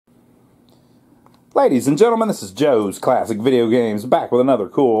Ladies and gentlemen, this is Joe's Classic Video Games, back with another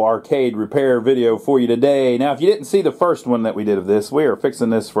cool arcade repair video for you today. Now, if you didn't see the first one that we did of this, we are fixing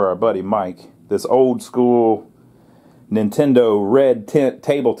this for our buddy Mike. This old school Nintendo red tint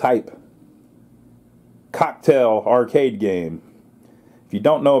table type cocktail arcade game. If you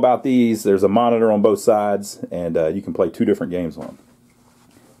don't know about these, there's a monitor on both sides, and you can play two different games on them.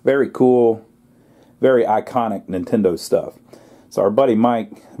 Very cool, very iconic Nintendo stuff. So our buddy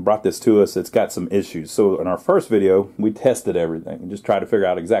Mike brought this to us. It's got some issues. So in our first video, we tested everything and just tried to figure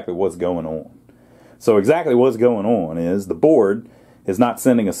out exactly what's going on. So exactly what's going on is the board is not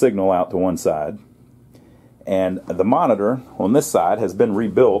sending a signal out to one side, and the monitor on this side has been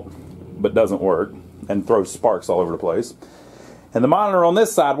rebuilt but doesn't work and throws sparks all over the place. And the monitor on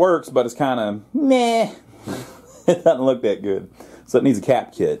this side works, but it's kind of meh. It doesn't look that good. So it needs a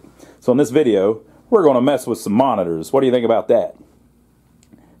cap kit. So in this video, we're going to mess with some monitors. What do you think about that?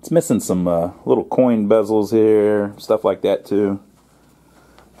 It's missing some little coin bezels here, stuff like that too.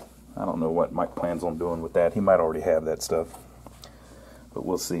 I don't know what Mike plans on doing with that. He might already have that stuff, but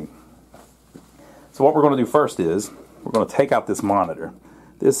we'll see. So what we're going to do first is we're going to take out this monitor.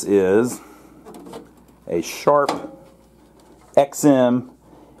 This is a Sharp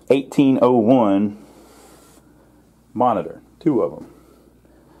XM-1801 monitor, two of them.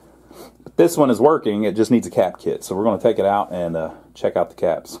 This one is working, it just needs a cap kit. So we're going to take it out and check out the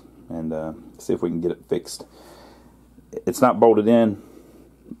caps and see if we can get it fixed. It's not bolted in.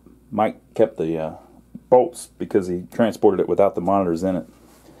 Mike kept the bolts because he transported it without the monitors in it.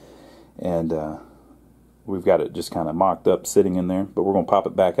 And we've got it just kind of mocked up sitting in there. But we're going to pop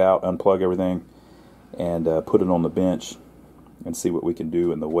it back out, unplug everything, and put it on the bench and see what we can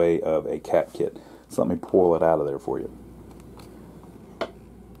do in the way of a cap kit. So let me pull it out of there for you.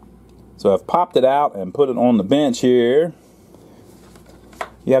 So I've popped it out and put it on the bench here.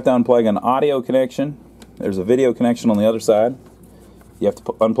 You have to unplug an audio connection. There's a video connection on the other side. You have to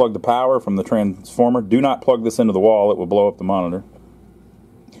unplug the power from the transformer. Do not plug this into the wall. It will blow up the monitor.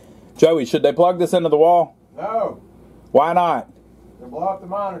 Joey, should they plug this into the wall? No. Why not? They'll blow up the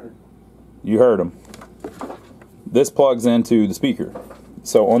monitor. You heard them. This plugs into the speaker.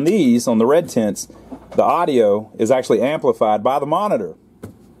 So on these, on the red tints, the audio is actually amplified by the monitor,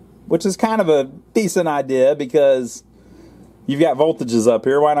 which is kind of a decent idea because you've got voltages up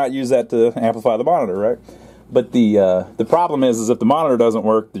here. Why not use that to amplify the monitor, right? But the problem is if the monitor doesn't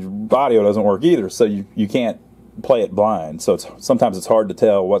work, the audio doesn't work either, so you can't play it blind. So sometimes it's hard to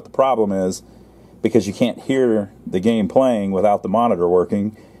tell what the problem is because you can't hear the game playing without the monitor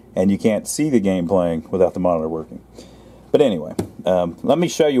working, and you can't see the game playing without the monitor working. But anyway, let me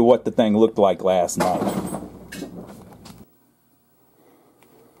show you what the thing looked like last night.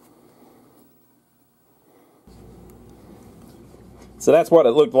 So that's what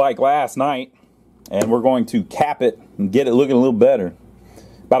it looked like last night, and we're going to cap it and get it looking a little better.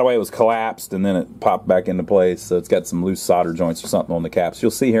 By the way, it was collapsed and then it popped back into place, so it's got some loose solder joints or something on the caps. You'll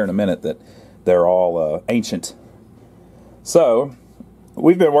see here in a minute that they're all ancient. So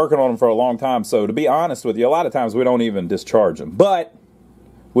we've been working on them for a long time, so to be honest with you, a lot of times we don't even discharge them. But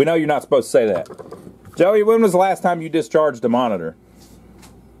we know you're not supposed to say that. Joey, when was the last time you discharged a monitor?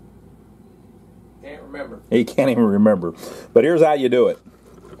 Can't remember. He can't even remember. But here's how you do it.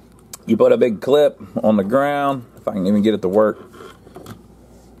 You put a big clip on the ground, if I can even get it to work.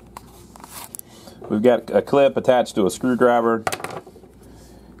 We've got a clip attached to a screwdriver.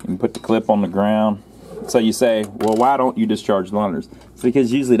 You can put the clip on the ground. So you say, well, why don't you discharge the monitors? It's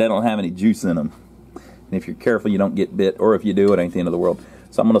because usually they don't have any juice in them. And if you're careful, you don't get bit, or if you do, it ain't the end of the world.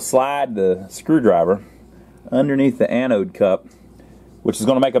 So I'm going to slide the screwdriver underneath the anode cup, which is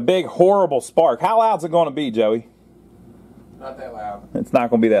going to make a big, horrible spark. How loud is it going to be, Joey? Not that loud. It's not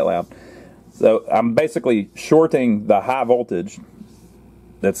going to be that loud. So I'm basically shorting the high voltage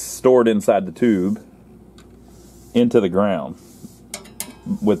that's stored inside the tube into the ground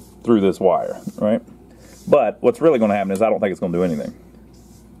through this wire, right? But what's really going to happen is I don't think it's going to do anything.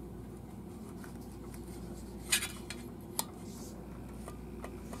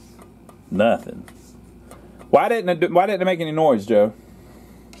 Nothing. Why didn't it make any noise, Joe?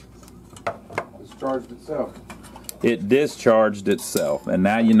 Discharged itself. It discharged itself, and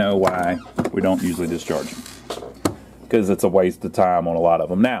now you know why we don't usually discharge them. Because it's a waste of time on a lot of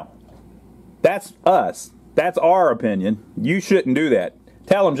them. Now, that's us. That's our opinion. You shouldn't do that.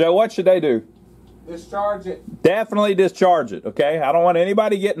 Tell them, Joe, what should they do? Discharge it. Definitely discharge it, okay? I don't want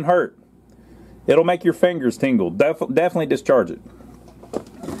anybody getting hurt. It'll make your fingers tingle. Definitely discharge it.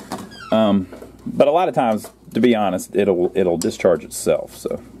 But a lot of times, to be honest, it'll discharge itself.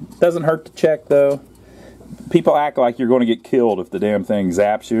 So it doesn't hurt to check, though. People act like you're going to get killed if the damn thing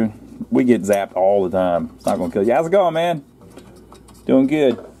zaps you. We get zapped all the time. It's not going to kill you. How's it going, man? Doing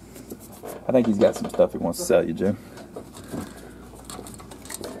good. I think he's got some stuff he wants to sell you, Jim.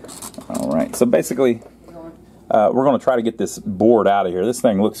 Alright, so basically, we're going to try to get this board out of here. This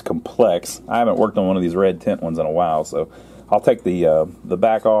thing looks complex. I haven't worked on one of these red tint ones in a while, so I'll take the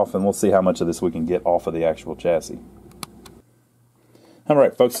back off and we'll see how much of this we can get off of the actual chassis.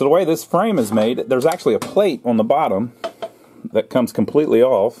 Alright folks, so the way this frame is made, there's actually a plate on the bottom that comes completely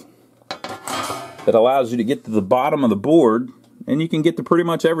off that allows you to get to the bottom of the board, and you can get to pretty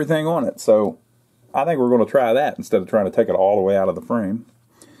much everything on it. So I think we're going to try that instead of trying to take it all the way out of the frame.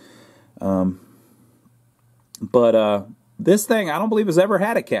 This thing I don't believe has ever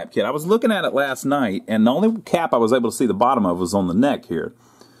had a cap kit. I was looking at it last night, and the only cap I was able to see the bottom of was on the neck here.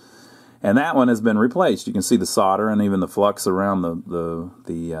 And that one has been replaced. You can see the solder and even the flux around the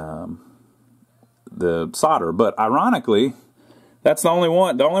solder. But ironically, that's the only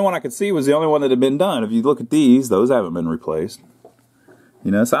one. The only one I could see was the only one that had been done. If you look at these, those haven't been replaced. You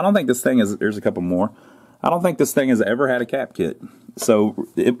know, so I don't think this thing is. There's a couple more. I don't think this thing has ever had a cap kit. So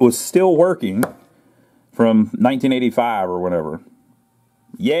it was still working from 1985 or whatever.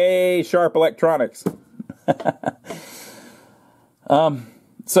 Yay, Sharp Electronics.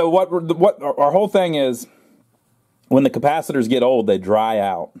 So what our whole thing is, when the capacitors get old, they dry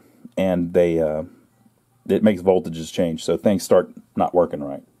out, and it makes voltages change, so things start not working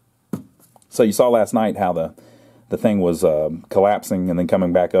right. So you saw last night how the thing was collapsing and then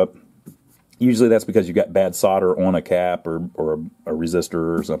coming back up. Usually that's because you got bad solder on a cap or a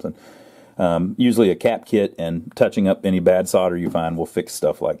resistor or something. Usually a cap kit and touching up any bad solder you find will fix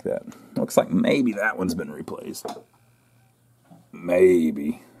stuff like that. Looks like maybe that one's been replaced.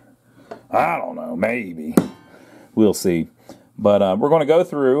 Maybe. I don't know. Maybe. We'll see. But we're going to go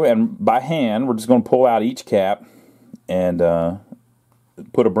through, and by hand, we're just going to pull out each cap and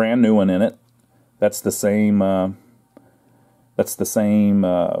put a brand new one in it. That's the same.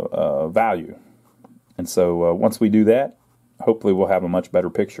 Value. And so once we do that, hopefully we'll have a much better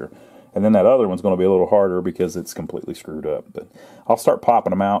picture. And then that other one's going to be a little harder because it's completely screwed up. But I'll start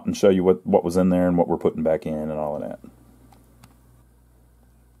popping them out and show you what was in there and what we're putting back in and all of that.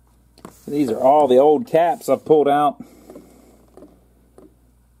 These are all the old caps I've pulled out.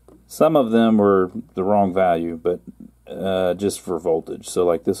 Some of them were the wrong value, but just for voltage. So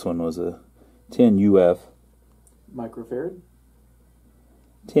like this one was a 10 UF. Microfarad?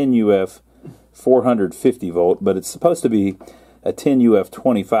 10 UF 450 volt, but it's supposed to be a 10 UF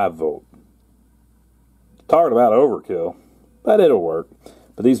 25 volt. Talking about overkill, but it'll work.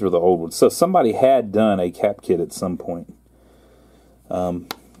 But these were the old ones. So somebody had done a cap kit at some point.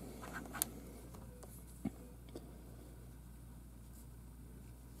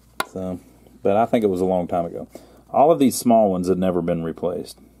 But I think it was a long time ago. All of these small ones had never been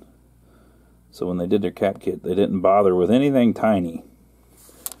replaced. So when they did their cap kit, they didn't bother with anything tiny,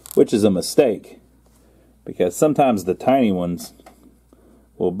 which is a mistake, because sometimes the tiny ones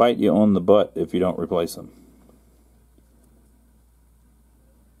will bite you on the butt if you don't replace them.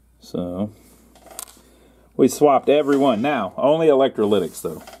 So we swapped every one. Now, only electrolytics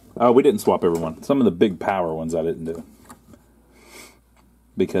though. Oh, we didn't swap every one. Some of the big power ones I didn't do,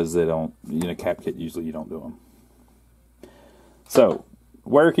 because they don't, cap kit, usually you don't do them. So,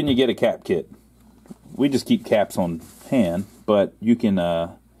 where can you get a cap kit? We just keep caps on hand, but you can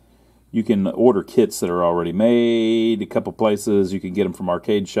order kits that are already made. A couple places you can get them from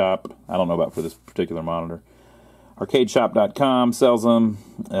Arcade Shop. I don't know about for this particular monitor. ArcadeShop.com sells them.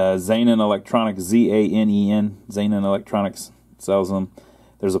 Zanen Electronics, Z-A-N-E-N, Zanen Electronics sells them.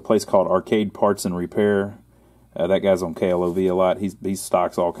 There's a place called Arcade Parts and Repair. That guy's on KLOV a lot. He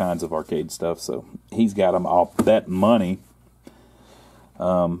stocks all kinds of arcade stuff, so he's got them all that money.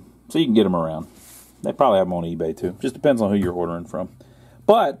 So you can get them around. They probably have them on eBay too. Just depends on who you're ordering from.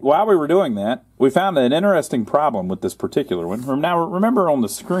 But while we were doing that, we found an interesting problem with this particular one. Now remember on the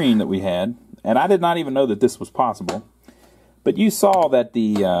screen that we had, and I did not even know that this was possible, but you saw that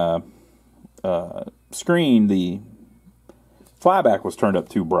the screen, the flyback was turned up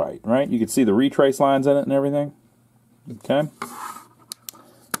too bright, right? You could see the retrace lines in it and everything. Okay?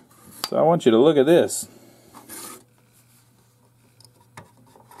 So I want you to look at this.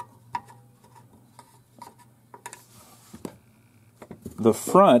 The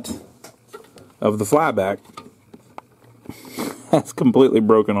front of the flyback has completely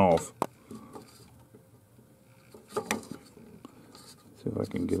broken off. See if I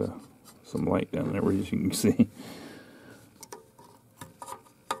can get some light down there where you can see.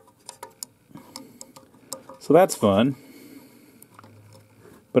 So that's fun.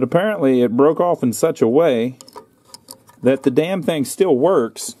 But apparently it broke off in such a way that the damn thing still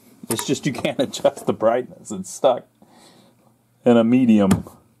works It's just you can't adjust the brightness. It's stuck in a medium.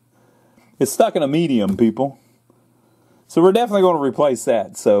 It's stuck in a medium, people. So we're definitely going to replace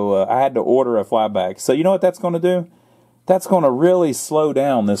that. So I had to order a flyback. So you know what that's going to do? That's going to really slow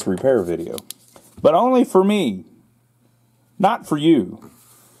down this repair video. But only for me. Not for you.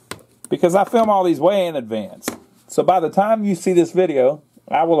 Because I film all these way in advance. So by the time you see this video,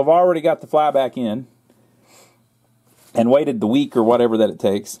 I will have already got the flyback in. And waited the week or whatever that it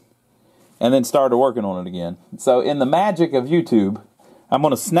takes. And then started working on it again. So in the magic of YouTube, I'm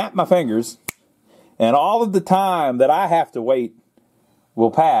going to snap my fingers. And all of the time that I have to wait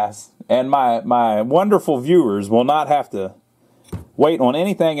will pass. And my wonderful viewers will not have to wait on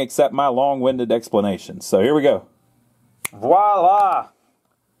anything except my long-winded explanation. So here we go. Voila!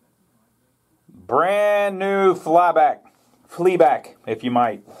 Brand new fleaback, if you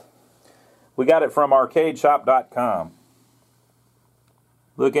might. We got it from arcadeshop.com.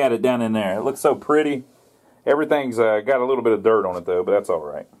 Look at it down in there. It looks so pretty. Everything's got a little bit of dirt on it, though, but that's all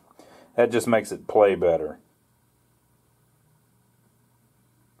right. That just makes it play better.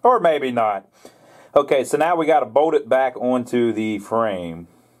 Or maybe not. Okay, so now we got to bolt it back onto the frame.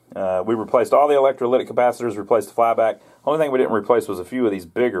 We replaced all the electrolytic capacitors, replaced the flyback. Only thing we didn't replace was a few of these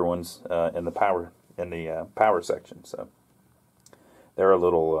bigger ones in the power section. So they're a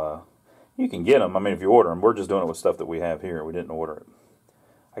little. You can get them. I mean, if you order them, we're just doing it with stuff that we have here. We didn't order it.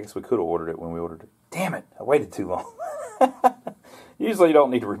 I guess we could have ordered it when we ordered it. Damn it! I waited too long. Usually you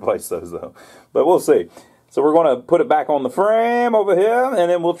don't need to replace those though, but we'll see. So we're going to put it back on the frame over here, and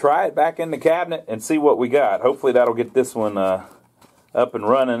then we'll try it back in the cabinet and see what we got. Hopefully that'll get this one up and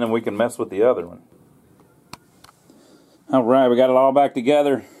running, and we can mess with the other one. All right, we got it all back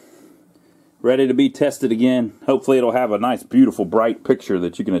together, ready to be tested again. Hopefully it'll have a nice, beautiful, bright picture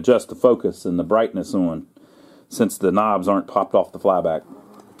that you can adjust the focus and the brightness on, since the knobs aren't popped off the flyback.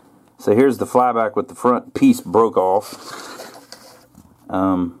 So here's the flyback with the front piece broke off,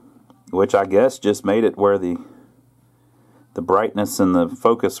 which I guess just made it where the brightness and the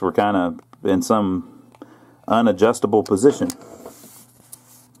focus were kind of in some unadjustable position.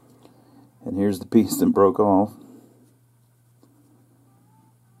 And here's the piece that broke off.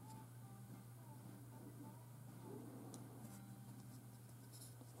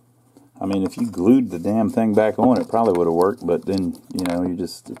 I mean, if you glued the damn thing back on, it probably would have worked, but then, you know,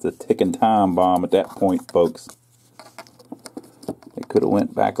 it's a ticking time bomb at that point, folks. It could have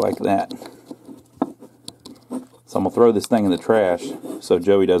went back like that. So I'm going to throw this thing in the trash so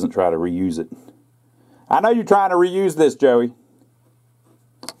Joey doesn't try to reuse it. I know you're trying to reuse this, Joey.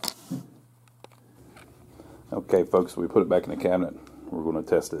 Okay, folks, we put it back in the cabinet. We're going to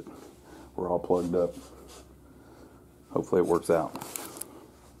test it. We're all plugged up. Hopefully it works out.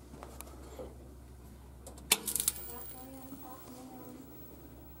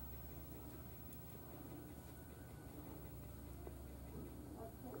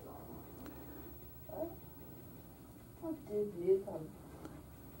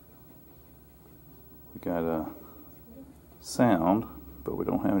 We got a sound, but we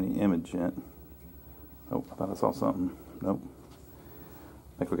don't have any image yet. Oh, I thought I saw something. Nope.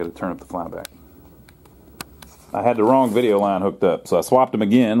 I think we got to turn up the flyback. I had the wrong video line hooked up, so I swapped them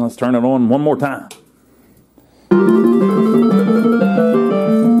again. Let's turn it on one more time.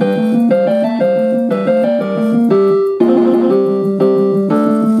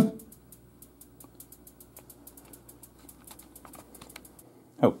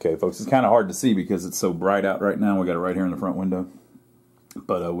 Okay, folks, it's kind of hard to see because it's so bright out right now. We got it right here in the front window.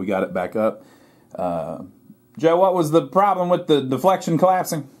 But we got it back up. Joe, what was the problem with the deflection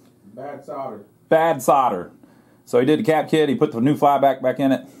collapsing? Bad solder. Bad solder. So he did a cap kit, he put the new flyback back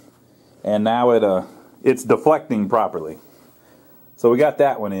in it, and now it's deflecting properly. So we got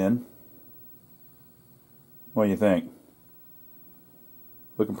that one in. What do you think?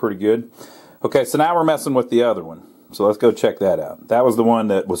 Looking pretty good. Okay, so now we're messing with the other one. So let's go check that out. That was the one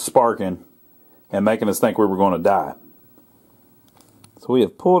that was sparking and making us think we were going to die. So we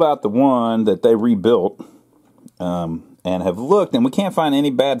have pulled out the one that they rebuilt and have looked, and we can't find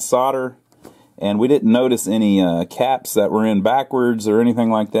any bad solder, and we didn't notice any caps that were in backwards or anything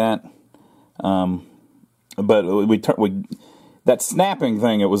like that. But that snapping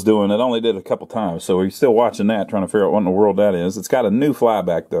thing it was doing, it only did a couple times, so we're still watching that, trying to figure out what in the world that is. It's got a new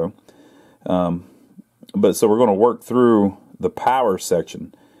flyback though. But so we're going to work through the power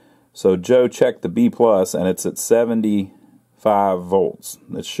section. So Joe checked the B+, and it's at 75 volts.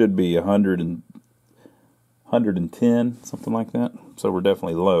 It should be 110, something like that. So we're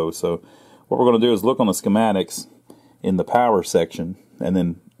definitely low. So what we're going to do is look on the schematics in the power section, and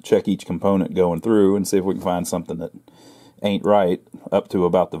then check each component going through and see if we can find something that ain't right up to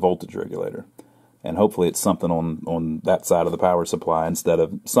about the voltage regulator. And hopefully it's something on that side of the power supply instead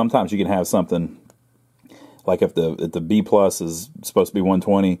of, sometimes you can have something like if the B plus is supposed to be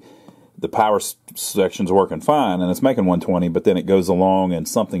 120, the power section's working fine and it's making 120, but then it goes along and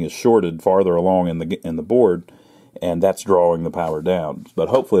something is shorted farther along in the board, and that's drawing the power down. But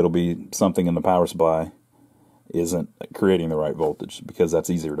hopefully it'll be something in the power supply isn't creating the right voltage, because that's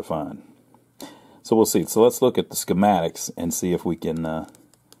easier to find. So we'll see. So let's look at the schematics and see if we can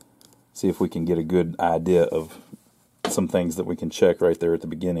get a good idea of some things that we can check right there at the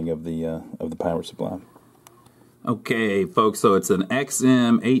beginning of the power supply. Okay, folks, so it's an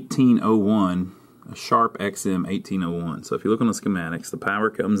XM-1801, a Sharp XM-1801. So if you look on the schematics, the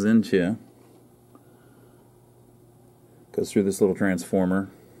power comes in here, goes through this little transformer,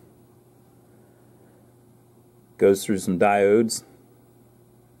 goes through some diodes.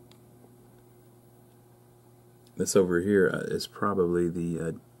 This over here is probably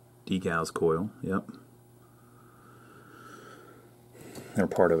the decals coil. Yep, or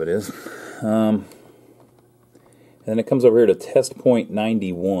part of it is. And then it comes over here to test point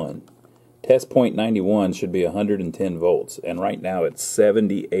 91. Test point 91 should be 110 volts, and right now it's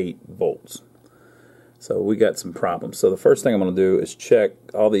 78 volts. So we got some problems. So the first thing I'm going to do is check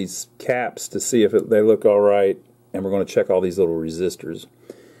all these caps to see if they look all right, and we're going to check all these little resistors.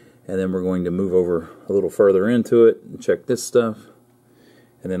 And then we're going to move over a little further into it and check this stuff.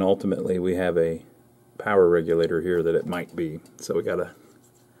 And then ultimately we have a power regulator here that it might be. So we got to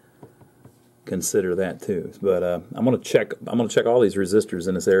consider that too. But I'm going to check all these resistors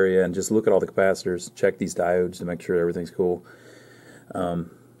in this area and just look at all the capacitors, check these diodes to make sure everything's cool.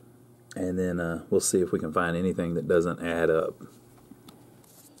 And then we'll see if we can find anything that doesn't add up.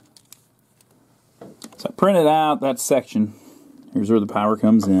 So I printed out that section. Here's where the power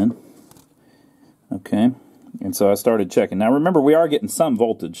comes in. Okay, and so I started checking. Now remember, we are getting some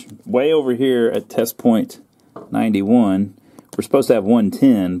voltage. Way over here at test point 91, we're supposed to have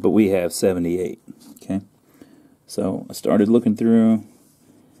 110, but we have 78. Okay, so I started looking through.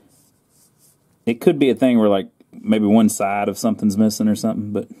 It could be a thing where like maybe one side of something's missing or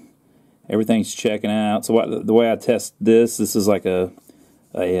something, but everything's checking out. So the way I test this is like a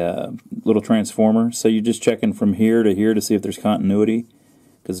little transformer. So you're just checking from here to here to see if there's continuity,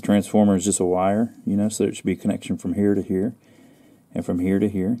 because the transformer is just a wire, you know, so there should be a connection from here to here and from here to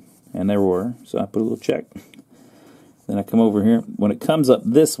here, and there were. So I put a little check. Then I come over here. When it comes up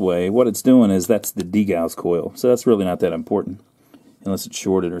this way, what it's doing is that's the degauss coil, so that's really not that important unless it's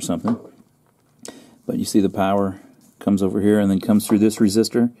shorted or something. But you see the power comes over here and then comes through this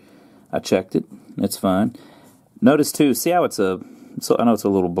resistor. I checked it. It's fine. Notice too, see how it's so I know it's a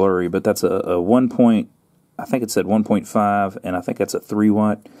little blurry, but that's a 1 point, I think it said 1.5, and I think that's a 3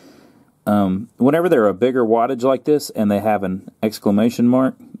 watt. Whenever they're a bigger wattage like this and they have an exclamation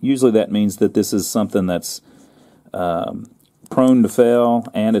mark, usually that means that this is something that's prone to fail,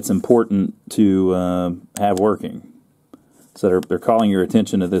 and it's important to have working. So they're calling your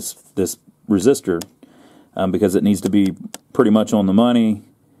attention to this resistor because it needs to be pretty much on the money,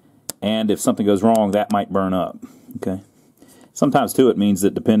 and if something goes wrong, that might burn up. Okay. Sometimes too, it means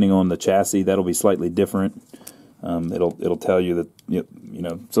that depending on the chassis, that'll be slightly different. It'll tell you that you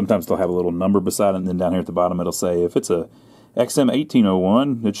know, sometimes they'll have a little number beside it, and then down here at the bottom it'll say if it's a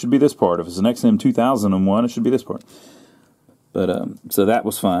XM-1801, it should be this part. If it's an XM-2001, it should be this part. But so that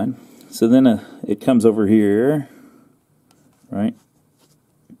was fine. So then it comes over here, right?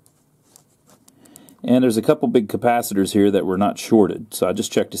 And there's a couple big capacitors here that were not shorted. So I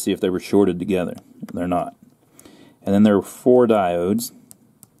just checked to see if they were shorted together. They're not. And then there were 4 diodes,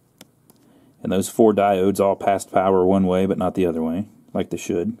 and those 4 diodes all passed power one way but not the other way, like they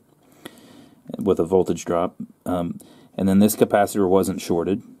should, with a voltage drop. And then this capacitor wasn't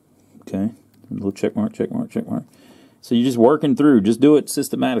shorted. Okay, a little check mark, check mark, check mark. So you're just working through. Just do it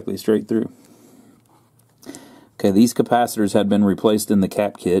systematically, straight through. Okay, these capacitors had been replaced in the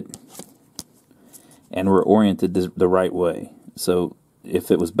cap kit and were oriented the right way. So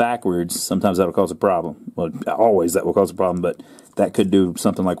if it was backwards, sometimes that'll cause a problem. Well, always that will cause a problem, but that could do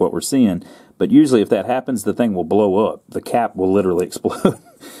something like what we're seeing. But usually if that happens, the thing will blow up. The cap will literally explode.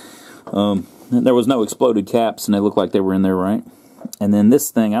 There was no exploded caps, and they look like they were in there right. And then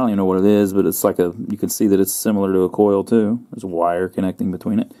this thing, I don't even know what it is, but it's like you can see that it's similar to a coil too. There's a wire connecting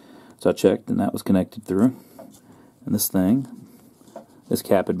between it. So I checked, and that was connected through. And this thing, this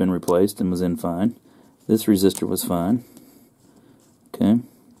cap had been replaced and was in fine. This resistor was fine. Okay,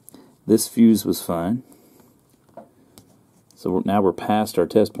 this fuse was fine. So now we're past our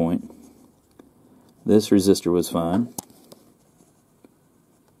test point. This resistor was fine.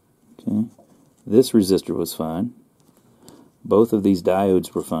 Okay, this resistor was fine. Both of these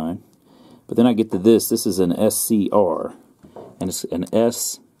diodes were fine. But then I get to this. This is an SCR. And it's an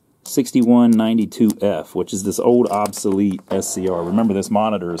S6192F, which is this old obsolete SCR. Remember, this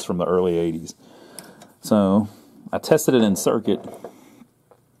monitor is from the early 80s. So I tested it in circuit,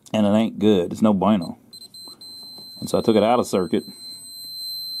 and it ain't good. It's no bueno. And so I took it out of circuit,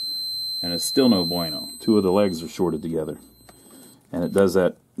 and it's still no bueno. Two of the legs are shorted together. And it does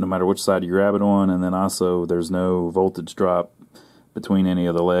that no matter which side you grab it on, and then also there's no voltage drop between any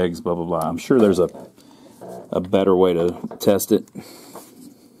of the legs, blah, blah, blah. I'm sure there's a better way to test it.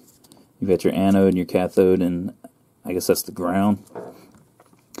 You've got your anode and your cathode, and I guess that's the ground.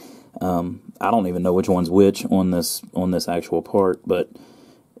 I don't even know which one's which on this actual part, but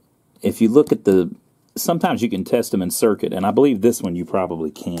if you look at sometimes you can test them in circuit, and I believe this one you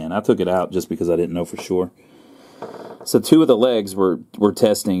probably can. I took it out just because I didn't know for sure. So two of the legs were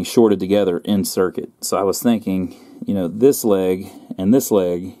testing shorted together in circuit. So I was thinking, you know, this leg and this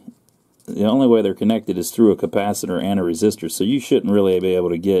leg, the only way they're connected is through a capacitor and a resistor. So you shouldn't really be able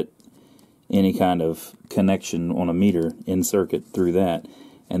to get any kind of connection on a meter in circuit through that.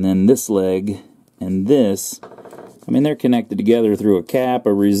 And then this leg and this, I mean, they're connected together through a cap, a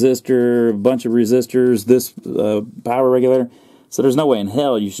resistor, a bunch of resistors, this power regulator. So there's no way in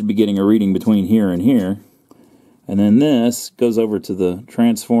hell you should be getting a reading between here and here. And then this goes over to the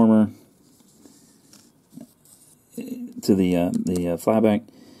transformer, to the flyback.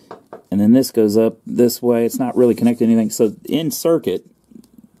 And then this goes up this way. It's not really connected to anything. So in circuit,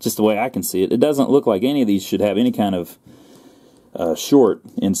 just the way I can see it, it doesn't look like any of these should have any kind of short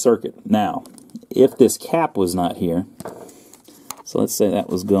in circuit. Now, if this cap was not here, so let's say that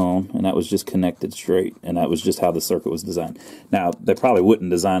was gone, and that was just connected straight, and that was just how the circuit was designed. Now, they probably wouldn't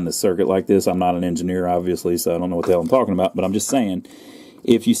design the circuit like this. I'm not an engineer, obviously, so I don't know what the hell I'm talking about, but I'm just saying,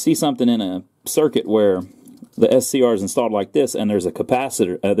 if you see something in a circuit where the SCR is installed like this, and there's a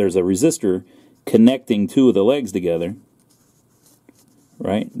capacitor, there's a resistor connecting two of the legs together,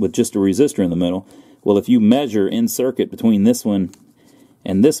 right, with just a resistor in the middle, well, if you measure in circuit between this one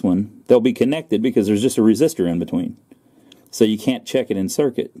and this one, they'll be connected because there's just a resistor in between. So you can't check it in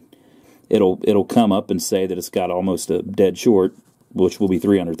circuit. It'll come up and say that it's got almost a dead short, which will be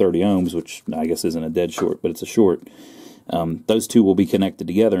 330 ohms, which I guess isn't a dead short, but it's a short. Those two will be connected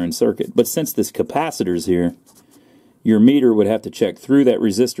together in circuit. But since this capacitor's here, your meter would have to check through that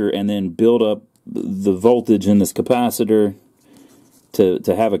resistor and then build up the voltage in this capacitor to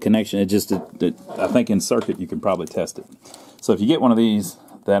have a connection. I think in circuit you can probably test it. So if you get one of these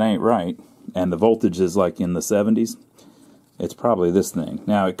that ain't right, and the voltage is like in the 70s, it's probably this thing.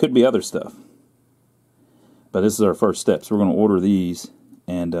 Now, it could be other stuff, but this is our first step. So we're going to order these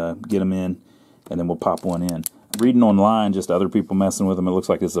and get them in, and then we'll pop one in. Reading online, just other people messing with them, it looks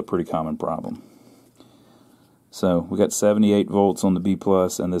like this is a pretty common problem. So we got 78 volts on the B+,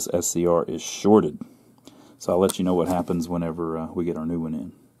 and this SCR is shorted. So I'll let you know what happens whenever we get our new one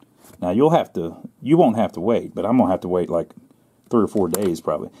in. Now, you won't have to wait, but I'm going to have to wait like 3 or 4 days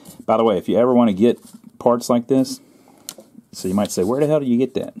probably. By the way, if you ever want to get parts like this, so you might say, where the hell do you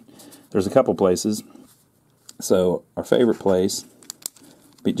get that? There's a couple places. So our favorite place,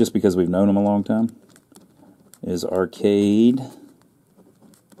 just because we've known them a long time, is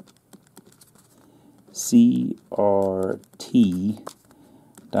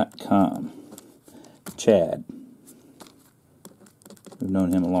arcadecrt.com. Chad. We've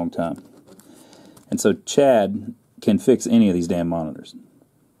known him a long time. And so Chad can fix any of these damn monitors.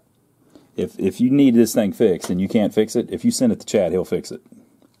 If you need this thing fixed and you can't fix it, if you send it to Chad, he'll fix it.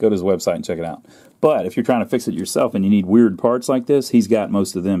 Go to his website and check it out. But if you're trying to fix it yourself and you need weird parts like this, he's got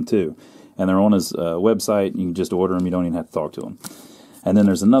most of them too. And they're on his website. You can just order them. You don't even have to talk to him. And then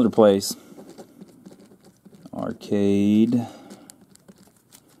there's another place, Arcade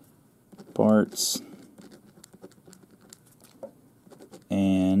Parts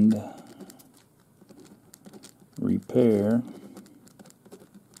and Repair.com.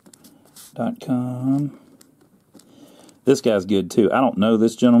 This guy's good too. I don't know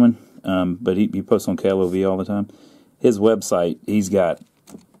this gentleman, but he posts on KLOV all the time. His website, he's got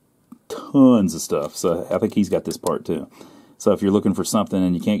tons of stuff. So I think he's got this part too. So if you're looking for something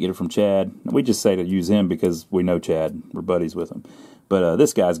and you can't get it from Chad, we just say to use him because we know Chad. We're buddies with him. But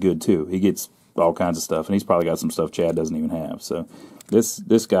this guy's good too. He gets all kinds of stuff, and he's probably got some stuff Chad doesn't even have. So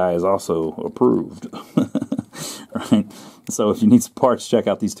this guy is also approved. Right? So if you need some parts, check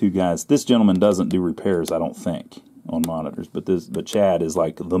out these two guys. This gentleman doesn't do repairs, I don't think, on monitors, but Chad is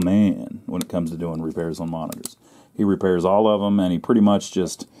like the man when it comes to doing repairs on monitors. He repairs all of them, and he pretty much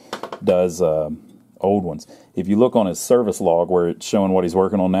just does old ones. If you look on his service log where it's showing what he's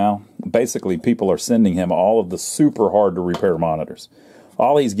working on now, basically people are sending him all of the super hard to repair monitors.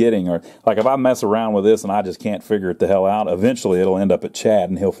 All he's getting are, like, if I mess around with this and I just can't figure it the hell out, eventually it'll end up at Chad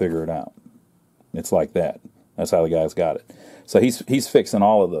and he'll figure it out. It's like that. That's how the guy's got it. So he's fixing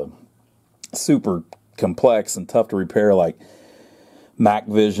all of the super complex and tough to repair, like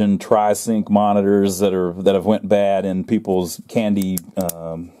MacVision Tri-Sync monitors that have went bad in people's candy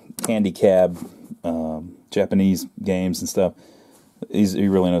cab Japanese games and stuff. He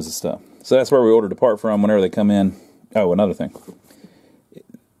really knows his stuff. So that's where we ordered a part from whenever they come in. Oh, another thing.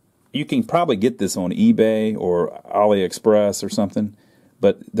 You can probably get this on eBay or AliExpress or something,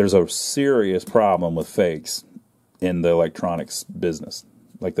 but there's a serious problem with fakes in the electronics business,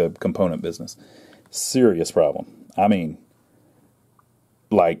 like the component business. Serious problem. I mean,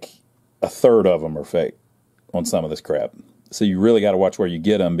 like a third of them are fake on some of this crap. So you really got to watch where you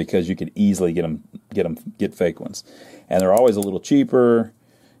get them, because you could easily get fake ones, and they're always a little cheaper.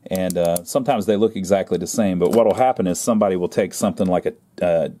 And sometimes they look exactly the same, but what will happen is somebody will take something like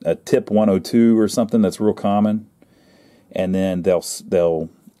a tip 102 or something that's real common, and then they'll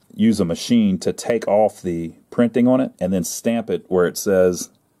use a machine to take off the printing on it and then stamp it where it says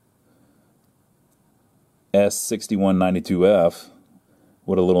S6192F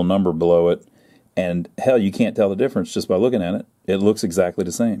with a little number below it, and hell, you can't tell the difference just by looking at it. It looks exactly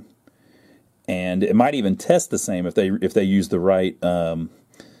the same, and it might even test the same if they use the right.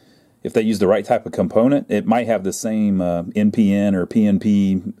 If they use the right type of component, it might have the same NPN or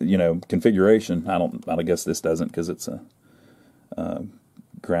PNP, configuration. I guess this doesn't, because it's a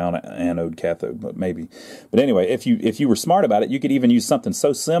ground anode cathode, but maybe. But anyway, if you were smart about it, you could even use something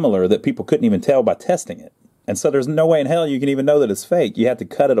so similar that people couldn't even tell by testing it. And so there's no way in hell you can even know that it's fake. You have to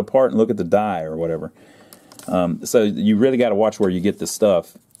cut it apart and look at the die or whatever. So you really got to watch where you get this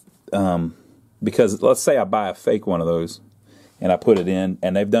stuff, because let's say I buy a fake one of those, and I put it in,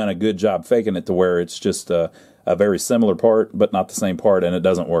 and they've done a good job faking it to where it's just a very similar part, but not the same part, and it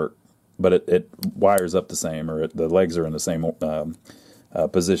doesn't work. But it wires up the same, or the legs are in the same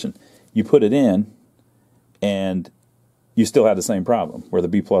position. You put it in, and you still have the same problem, where the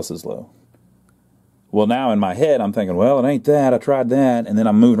B plus is low. Well, now in my head, I'm thinking, well, it ain't that. I tried that, and then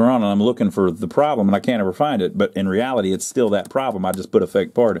I'm moving around, and I'm looking for the problem, and I can't ever find it. But in reality, it's still that problem. I just put a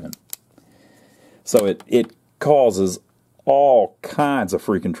fake part in. So it causes all kinds of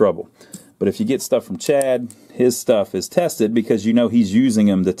freaking trouble. But if you get stuff from Chad, his stuff is tested, because he's using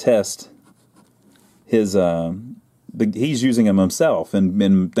them to test his he's using them himself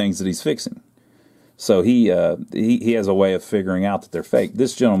in things that he's fixing. So he has a way of figuring out that they're fake.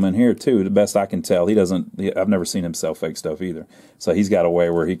 This gentleman here too, the best I can tell, I've never seen him sell fake stuff either. So he's got a way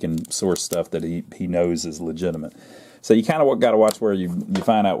where he can source stuff that he knows is legitimate. So you kind of got to watch where you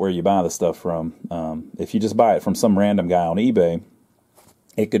find out where you buy the stuff from. If you just buy it from some random guy on eBay,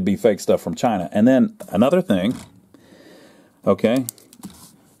 it could be fake stuff from China. And then another thing, okay,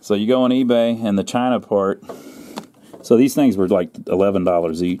 so you go on eBay and the China part, so these things were like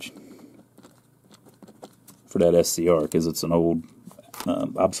 $11 each for that SCR, because it's an old,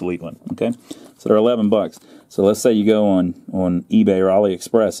 obsolete one, okay? So they're $11. So let's say you go on eBay or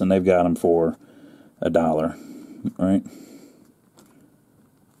AliExpress and they've got them for $1. Right?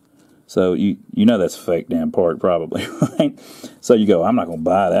 So you know that's a fake damn part, probably, right? So you go, I'm not going to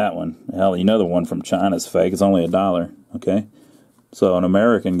buy that one. Hell, the one from China's fake. It's only $1, okay? So an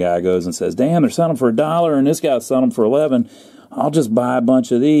American guy goes and says, damn, they're selling for $1, and this guy's selling them for $11. I'll just buy a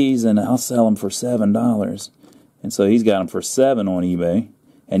bunch of these, and I'll sell them for $7. And so he's got them for $7 on eBay,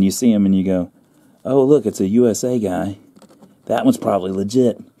 and you see him, and you go, oh, look, it's a USA guy. That one's probably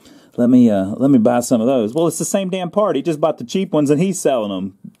legit. Let me buy some of those. Well, it's the same damn part. He just bought the cheap ones, and he's selling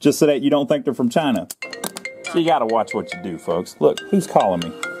them just so that you don't think they're from China. So you got to watch what you do, folks. Look, who's calling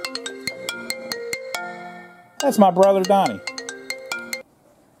me? That's my brother, Donnie.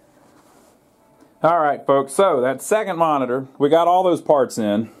 All right, folks. So that second monitor, we got all those parts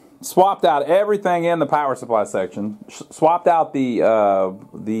in. Swapped out everything in the power supply section. Swapped out the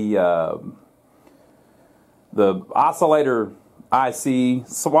oscillator IC,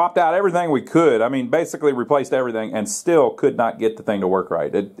 swapped out everything we could. I mean, basically replaced everything, and still could not get the thing to work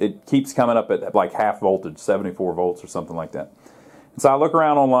right. It keeps coming up at like half voltage, 74 volts or something like that. And so I look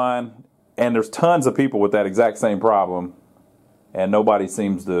around online, and there's tons of people with that exact same problem, and nobody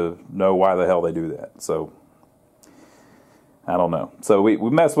seems to know why the hell they do that. So I don't know. So we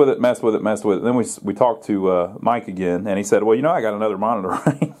messed with it. Then we talked to Mike again, and he said, well, I got another monitor,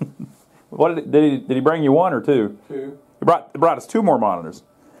 right? What did he bring you one or two? Two. He brought us 2 more monitors.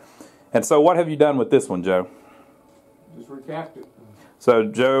 And so what have you done with this one, Joe? Just recapped it. So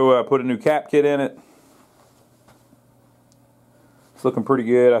Joe put a new cap kit in it. It's looking pretty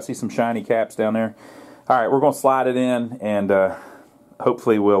good. I see some shiny caps down there. All right, we're going to slide it in, and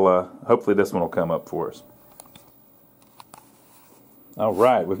hopefully this one will come up for us. All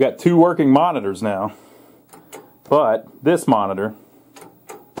right, we've got 2 working monitors now, but this monitor,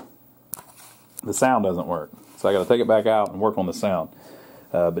 the sound doesn't work. So I got to take it back out and work on the sound.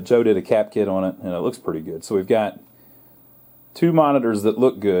 But Joe did a cap kit on it, and it looks pretty good. So we've got 2 monitors that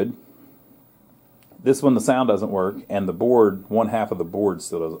look good. This one, the sound doesn't work, and the board, one half of the board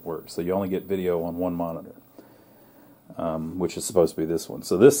still doesn't work. So you only get video on one monitor, which is supposed to be this one.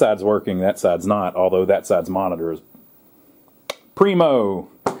 So this side's working, that side's not, although that side's monitor is primo.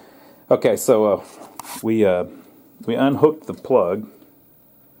 Okay, so we unhooked the plug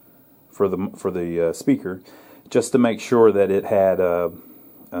for the speaker just to make sure that it had that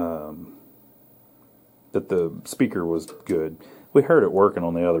the speaker was good. We heard it working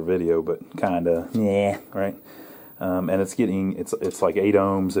on the other video, but kinda, yeah, right. And it's like 8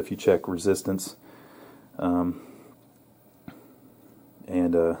 ohms if you check resistance. But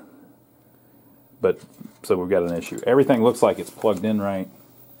so we've got an issue. Everything looks like it's plugged in right,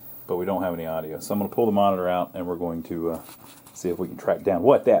 but we don't have any audio. So I'm going to pull the monitor out, and we're going to see if we can track down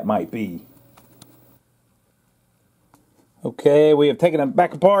what that might be. Okay, we have taken it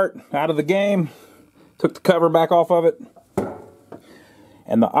back apart, out of the game, took the cover back off of it,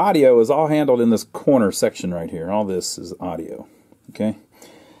 and the audio is all handled in this corner section right here. All this is audio, okay?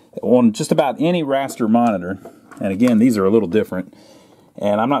 On just about any raster monitor, and again, these are a little different,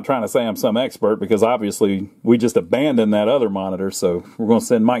 and I'm not trying to say I'm some expert, because obviously we just abandoned that other monitor, so we're going to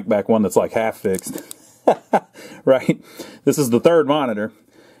send Mike back one that's like half fixed. Right? This is the 3rd monitor.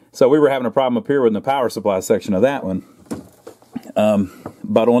 So we were having a problem up here with the power supply section of that one.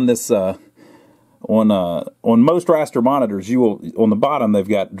 But on this, on most raster monitors, you will, on the bottom, they've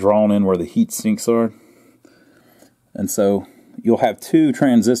got drawn in where the heat sinks are. And so you'll have 2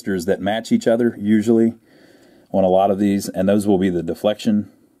 transistors that match each other, usually, on a lot of these, and those will be the deflection,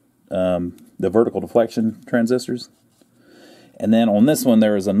 the vertical deflection transistors. And then on this one,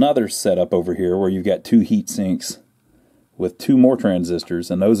 there is another setup over here where you've got 2 heat sinks with 2 more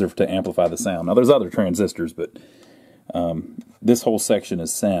transistors, and those are to amplify the sound. Now, there's other transistors, but this whole section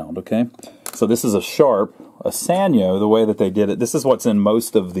is sound, okay? So this is a Sharp, a Sanyo, the way that they did it. This is what's in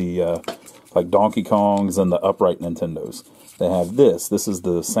most of the, like Donkey Kongs and the upright Nintendos. They have this. This is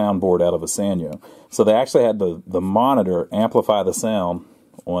the soundboard out of a Sanyo. So they actually had the monitor amplify the sound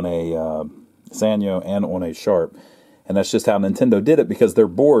on a Sanyo and on a Sharp. And that's just how Nintendo did it, because their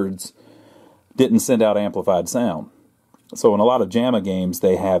boards didn't send out amplified sound. So in a lot of JAMA games,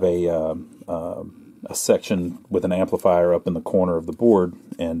 they have a section with an amplifier up in the corner of the board,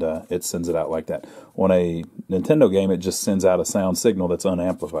 and it sends it out like that. On a Nintendo game, it just sends out a sound signal that's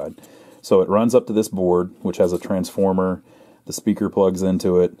unamplified. So it runs up to this board, which has a transformer, the speaker plugs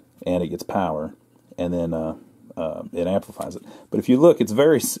into it, and it gets power, and then it amplifies it. But if you look, it's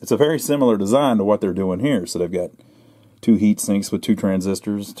a very similar design to what they're doing here. So they've got 2 heat sinks with 2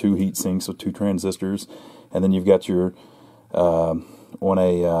 transistors, 2 heat sinks with 2 transistors, and then you've got your on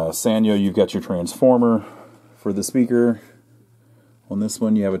a Sanyo, you've got your transformer for the speaker. On this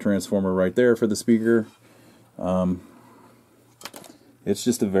one, you have a transformer right there for the speaker. It's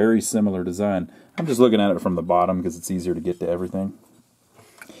just a very similar design. I'm just looking at it from the bottom because it's easier to get to everything.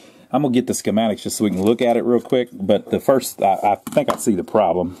 I'm going to get the schematics just so we can look at it real quick. But the first, I think I see the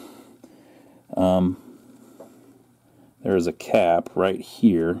problem. There is a cap right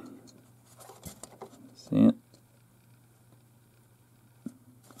here. See it?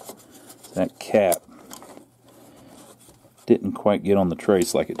 That cap didn't quite get on the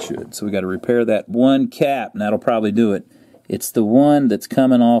trace like it should. So we got to repair that one cap, and that'll probably do it. It's the one that's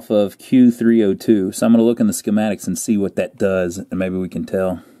coming off of Q302. So I'm going to look in the schematics and see what that does, and maybe we can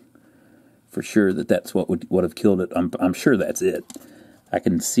tell for sure that that's what would have killed it. I'm sure that's it. I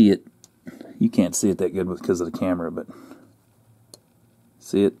can see it. You can't see it that good because of the camera, but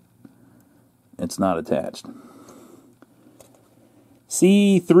see it? It's not attached.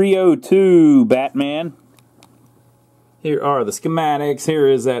 C302, Batman. Here are the schematics. Here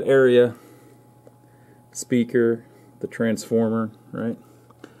is that area. Speaker, the transformer, right?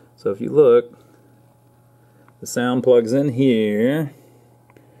 So if you look, the sound plugs in here.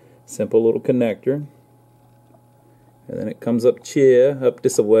 Simple little connector. And then it comes up up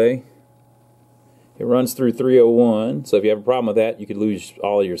this way. It runs through 301. So if you have a problem with that, you could lose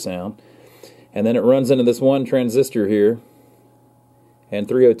all of your sound. And then it runs into this one transistor here. And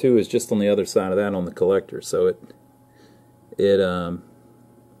 302 is just on the other side of that on the collector. So you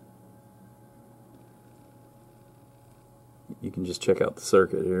can just check out the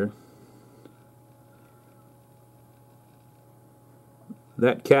circuit here.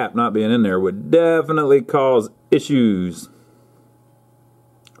 that cap not being in there would definitely cause issues,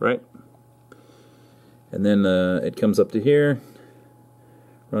 right? And then it comes up to here,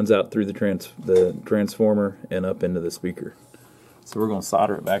 runs out through the transformer and up into the speaker. So we're going to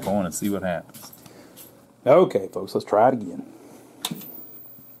solder it back on and see what happens. Okay, folks, let's try it again.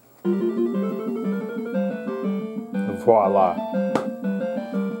 Voila.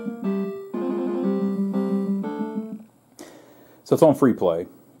 So it's on free play,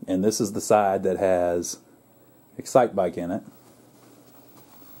 and this is the side that has Excitebike in it,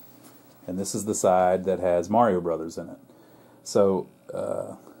 and this is the side that has Mario Brothers in it. So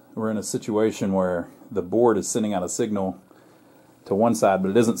we're in a situation where the board is sending out a signal to one side,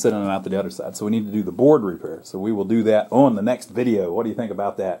 but it isn't sending it out to the other side. So we need to do the board repair. So we will do that on the next video. What do you think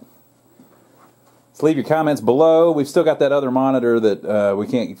about that? So leave your comments below. We've still got that other monitor that we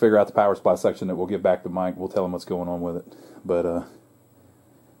can't figure out the power supply section that we'll give back to Mike. We'll tell him what's going on with it. But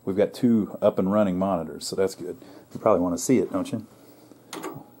we've got 2 up and running monitors, so that's good. You probably want to see it, don't you?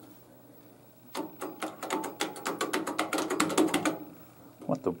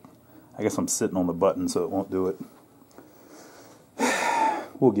 What the? I guess I'm sitting on the button so it won't do it.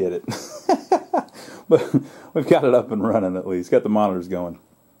 We'll get it. But we've got it up and running at least. Got the monitors going.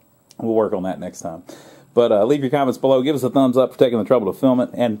 We'll work on that next time. But leave your comments below. Give us a thumbs up for taking the trouble to film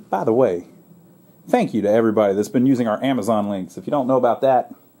it. And by the way, thank you to everybody that's been using our Amazon links. If you don't know about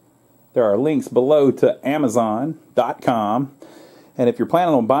that, there are links below to Amazon.com. And if you're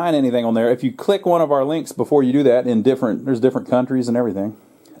planning on buying anything on there, if you click one of our links before you do that, there's different countries and everything,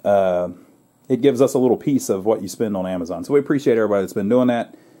 it gives us a little piece of what you spend on Amazon. So we appreciate everybody that's been doing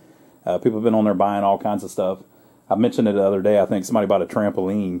that. People have been on there buying all kinds of stuff. I mentioned it the other day. I think somebody bought a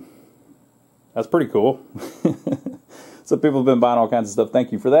trampoline. That's pretty cool. So people have been buying all kinds of stuff.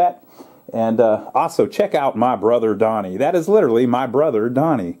 Thank you for that. And also check out my brother Donnie. That is literally my brother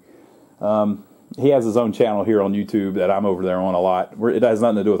Donnie. He has his own channel here on YouTube that I'm over there on a lot. It has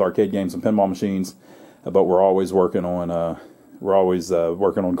nothing to do with arcade games and pinball machines, but we're always working on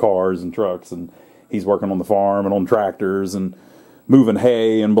working on cars and trucks, and he's working on the farm and on tractors and moving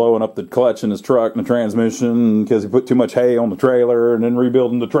hay and blowing up the clutch in his truck and the transmission because he put too much hay on the trailer, and then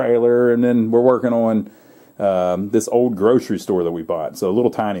rebuilding the trailer, and then we're working on this old grocery store that we bought. So a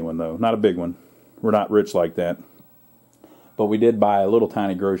little tiny one though, not a big one. We're not rich like that, but we did buy a little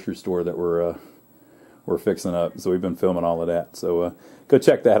tiny grocery store that we're fixing up. So we've been filming all of that. So go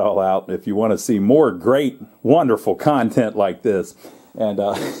check that all out if you want to see more great, wonderful content like this. And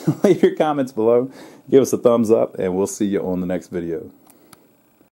leave your comments below. Give us a thumbs up, and we'll see you on the next video.